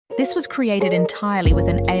This was created entirely with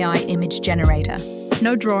an AI image generator.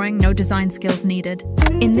 No drawing, no design skills needed.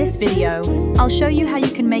 In this video, I'll show you how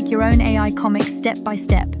you can make your own AI comics step by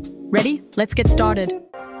step. Ready? Let's get started.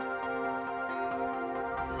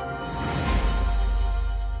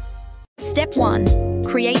 Step 1.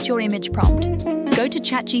 Create your image prompt. Go to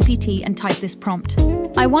ChatGPT and type this prompt.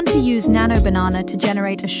 I want to use Nano Banana to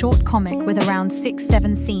generate a short comic with around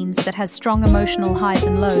 6-7 scenes that has strong emotional highs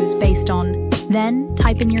and lows based on... Then,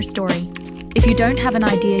 type in your story. If you don't have an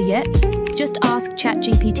idea yet, just ask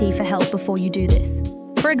ChatGPT for help before you do this.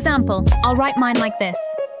 For example, I'll write mine like this.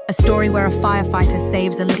 A story where a firefighter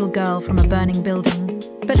saves a little girl from a burning building,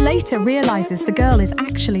 but later realizes the girl is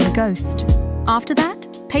actually a ghost. After that,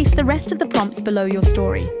 paste the rest of the prompts below your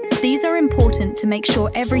story. These are important to make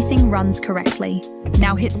sure everything runs correctly.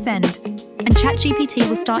 Now hit send, and ChatGPT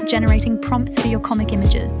will start generating prompts for your comic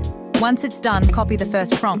images. Once it's done, copy the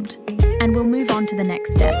first prompt, and we'll move on to the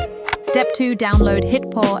next step. Step 2, download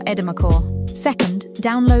HitPaw Edimakor. Second,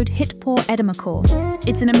 download HitPaw Edimakor.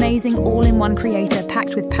 It's an amazing all-in-one creator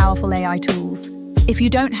packed with powerful AI tools. If you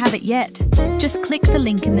don't have it yet, just click the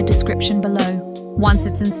link in the description below. Once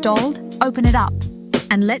it's installed, open it up.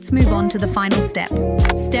 And let's move on to the final step.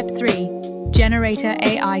 Step 3, Generator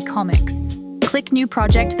AI Comics. Click New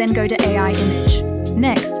Project, then go to AI Image.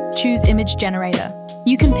 Next, choose Image Generator.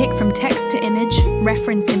 You can pick from text to image,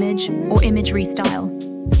 reference image, or image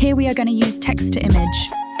restyle. Here we are going to use text to image.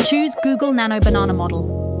 Choose Google Nano Banana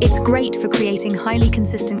model. It's great for creating highly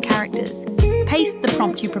consistent characters. Paste the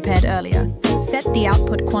prompt you prepared earlier. Set the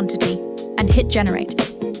output quantity, and hit generate.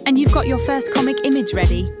 And you've got your first comic image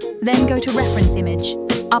ready. Then go to reference image.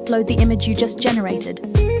 Upload the image you just generated.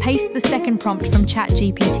 Paste the second prompt from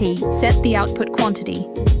ChatGPT, set the output quantity,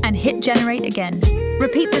 and hit generate again.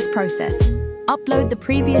 Repeat this process. Upload the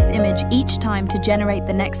previous image each time to generate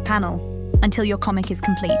the next panel until your comic is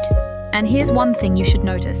complete. And here's one thing you should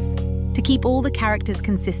notice. To keep all the characters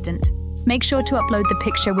consistent, make sure to upload the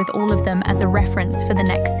picture with all of them as a reference for the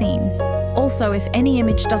next scene. Also, if any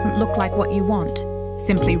image doesn't look like what you want,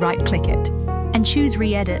 simply right-click it and choose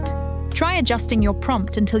Re-edit. Try adjusting your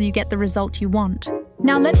prompt until you get the result you want.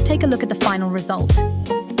 Now let's take a look at the final result.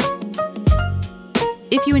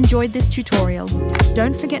 If you enjoyed this tutorial,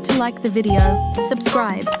 don't forget to like the video,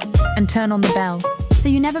 subscribe, and turn on the bell so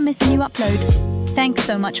you never miss a new upload. Thanks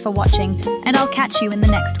so much for watching, and I'll catch you in the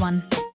next one.